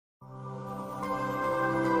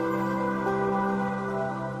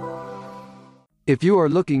If you are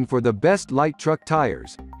looking for the best light truck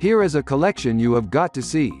tires, here is a collection you have got to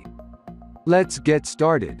see. Let's get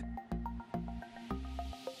started.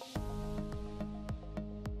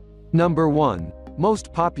 Number 1.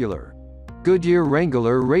 Most popular. Goodyear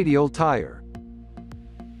Wrangler Radial Tire.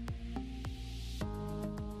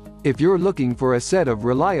 If you're looking for a set of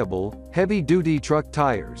reliable, heavy-duty truck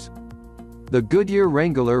tires, the Goodyear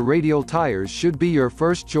Wrangler Radial tires should be your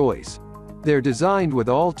first choice. They're designed with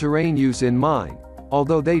all-terrain use in mind,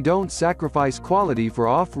 although they don't sacrifice quality for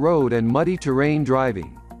off-road and muddy terrain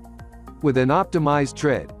driving. With an optimized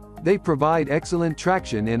tread, they provide excellent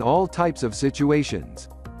traction in all types of situations.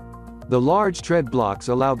 The large tread blocks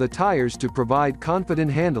allow the tires to provide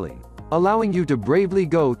confident handling, allowing you to bravely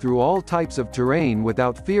go through all types of terrain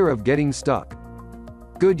without fear of getting stuck.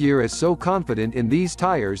 Goodyear is so confident in these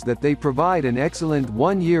tires that they provide an excellent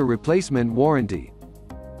 1-year replacement warranty.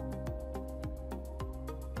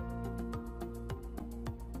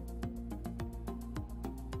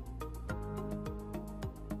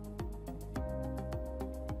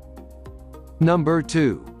 Number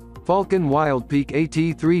 2. Falken Wildpeak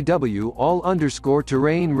AT3W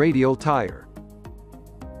All-Terrain Radial Tire.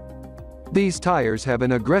 These tires have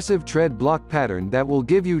an aggressive tread block pattern that will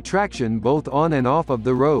give you traction both on and off of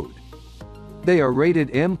the road. They are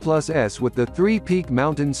rated M+S with the 3-peak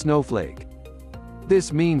mountain snowflake.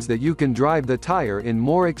 This means that you can drive the tire in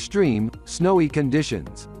more extreme, snowy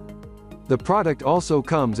conditions. The product also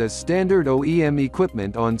comes as standard OEM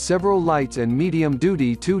equipment on several lights and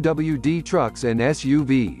medium-duty 2WD trucks and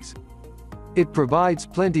SUVs. It provides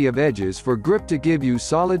plenty of edges for grip to give you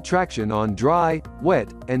solid traction on dry,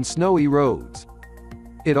 wet, and snowy roads.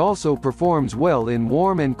 It also performs well in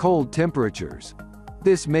warm and cold temperatures.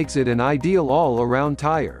 This makes it an ideal all-around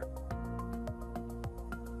tire.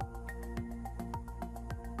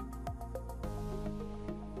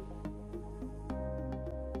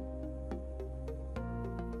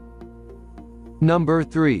 Number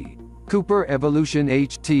 3. Cooper Evolution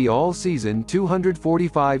HT All-Season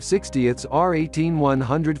 245/60ths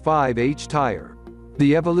R18105H tire.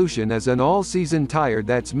 The Evolution is an all-season tire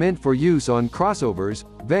that's meant for use on crossovers,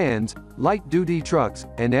 vans, light-duty trucks,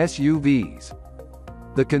 and SUVs.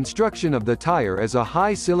 The construction of the tire is a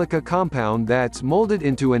high silica compound that's molded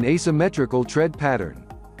into an asymmetrical tread pattern.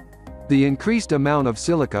 The increased amount of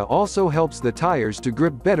silica also helps the tires to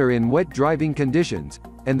grip better in wet driving conditions,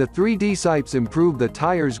 and the 3D sipes improve the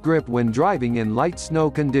tire's grip when driving in light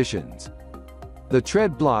snow conditions. The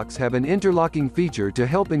tread blocks have an interlocking feature to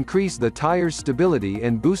help increase the tire's stability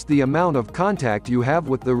and boost the amount of contact you have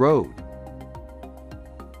with the road.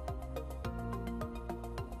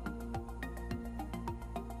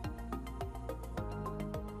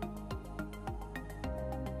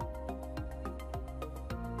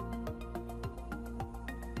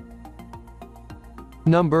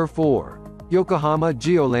 Number 4. Yokohama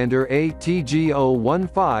Geolander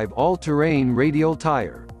ATG015 All-Terrain Radial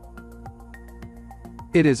Tire.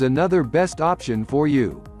 It is another best option for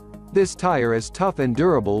you. This tire is tough and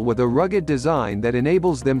durable with a rugged design that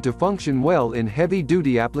enables them to function well in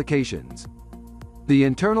heavy-duty applications. The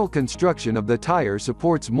internal construction of the tire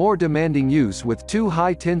supports more demanding use with 2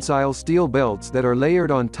 high-tensile steel belts that are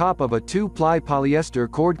layered on top of a 2-ply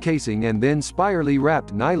polyester cord casing and then spirally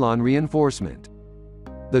wrapped nylon reinforcement.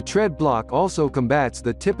 The tread block also combats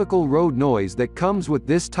the typical road noise that comes with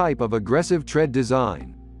this type of aggressive tread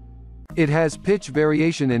design. It has pitch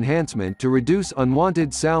variation enhancement to reduce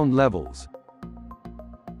unwanted sound levels.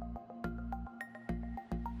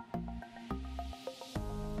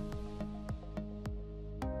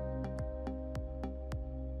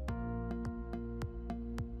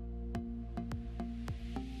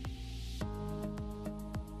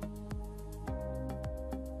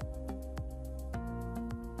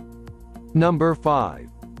 Number 5.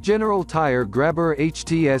 General Tire Grabber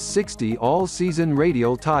HTS60 All-Season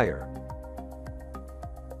Radial Tire.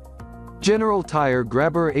 General Tire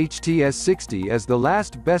Grabber HTS60 is the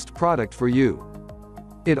last best product for you.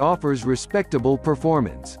 It offers respectable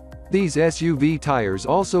performance. These SUV tires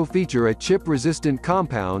also feature a chip-resistant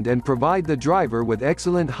compound and provide the driver with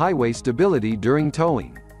excellent highway stability during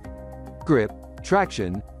towing. Grip,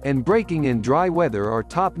 traction, and braking in dry weather are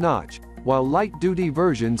top-notch, while light-duty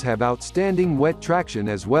versions have outstanding wet traction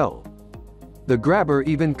as well. The Grabber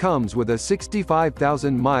even comes with a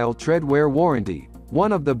 65,000-mile tread wear warranty,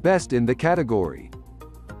 one of the best in the category.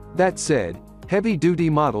 That said,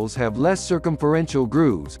 heavy-duty models have less circumferential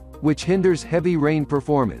grooves, which hinders heavy rain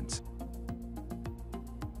performance.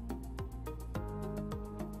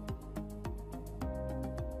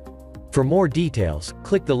 For more details,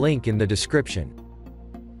 click the link in the description.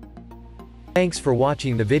 Thanks for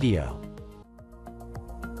watching the video.